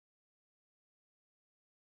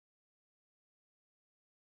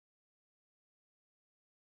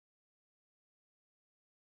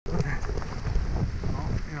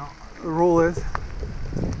The rule is,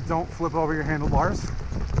 don't flip over your handlebars,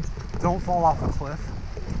 don't fall off a cliff,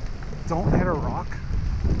 don't hit a rock,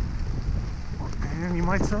 and you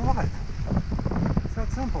might survive. It's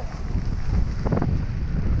that simple.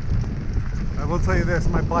 I will tell you this,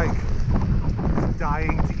 my bike is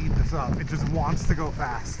dying to eat this up. It just wants to go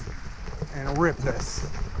fast and rip this.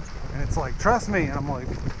 And it's like, trust me, and I'm like,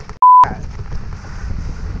 that.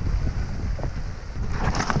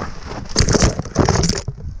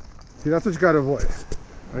 See, that's what you gotta avoid.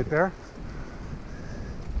 Right there.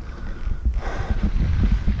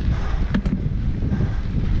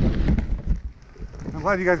 I'm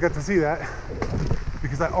glad you guys got to see that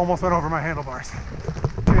because I almost went over my handlebars.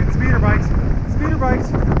 Okay, speeder bikes, speeder bikes.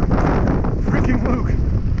 Freaking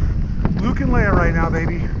Luke and Leia right now,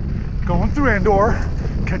 baby. Going through Andor,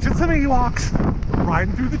 catching some Ewoks,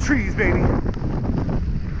 riding through the trees, baby.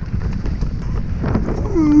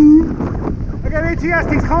 I got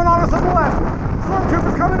ATSTs coming on us on the left.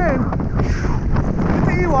 Stormtroopers coming in. Get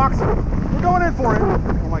the Ewoks. We're going in for it.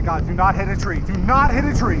 Oh my God, do not hit a tree. Do not hit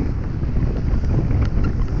a tree.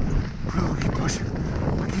 Oh, keep pushing.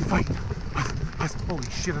 Keep fighting. Holy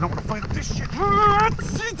shit, I don't want to fight this shit. I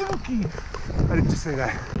didn't just say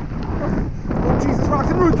that. Oh Jesus, rocks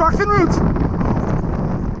and roots, rocks and roots.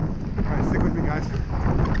 Alright, stick with me, guys.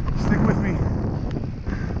 Stick with me.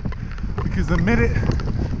 Because the minute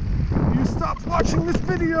you stop watching this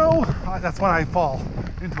video, that's when I fall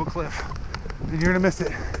into a cliff. And you're gonna miss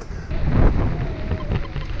it.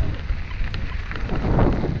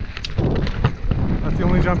 That's the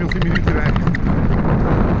only jump you'll see me do today.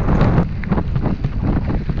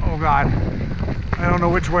 Oh God. I don't know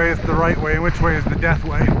which way is the right way and which way is the death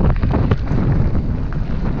way. You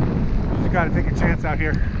just gotta take a chance out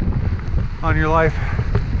here on your life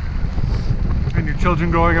and your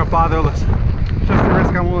children growing up fatherless. Just the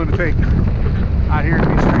risk I'm willing to take out here in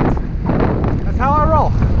these streets. That's how I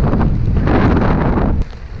roll.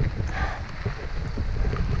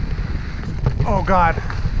 Oh God,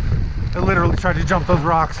 I literally tried to jump those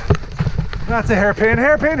rocks. That's a hairpin,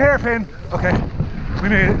 hairpin, hairpin. Okay, we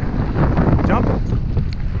made it. Jump.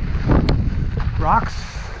 Rocks.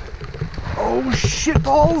 Oh shit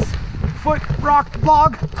balls. Foot, rock,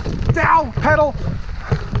 log, down, pedal.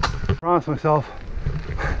 I promised myself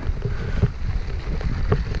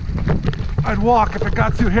I'd walk if it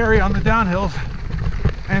got too hairy on the downhills.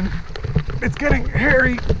 And it's getting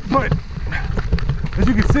hairy, but as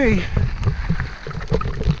you can see,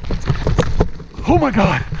 oh my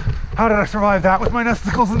God, how did I survive that with my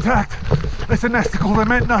testicles intact? I said nesticles, I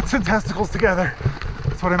meant nuts and testicles together.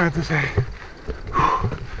 That's what I meant to say.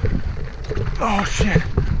 Oh shit.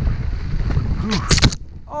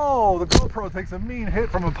 Oh, the GoPro takes a mean hit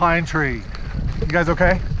from a pine tree. You guys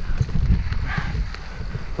okay?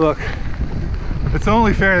 Look, it's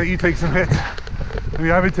only fair that you take some hits. I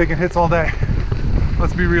mean, I've been taking hits all day.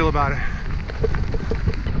 Let's be real about it.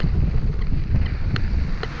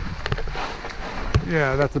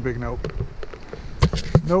 Yeah, that's a big nope.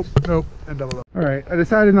 Nope, nope, and double up. All right, I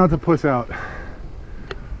decided not to puss out.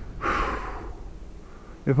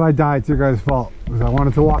 If I die, it's your guys' fault because I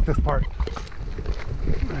wanted to walk this part.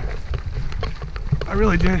 I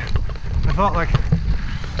really did. I felt like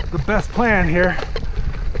the best plan here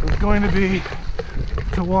was going to be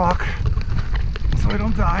to walk so I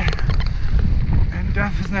don't die. And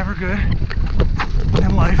death is never good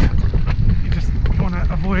in life. You just want to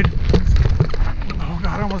avoid. Oh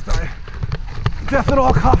God, I almost died. Death at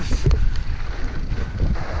all costs.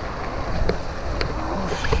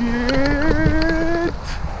 Oh shit.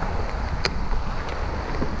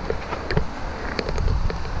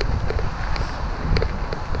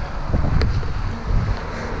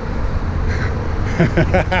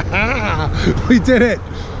 We did it.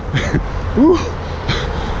 Woo.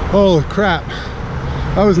 Holy crap.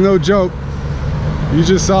 That was no joke. You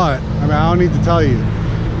just saw it. I mean, I don't need to tell you.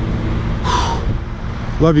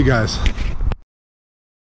 Love you guys.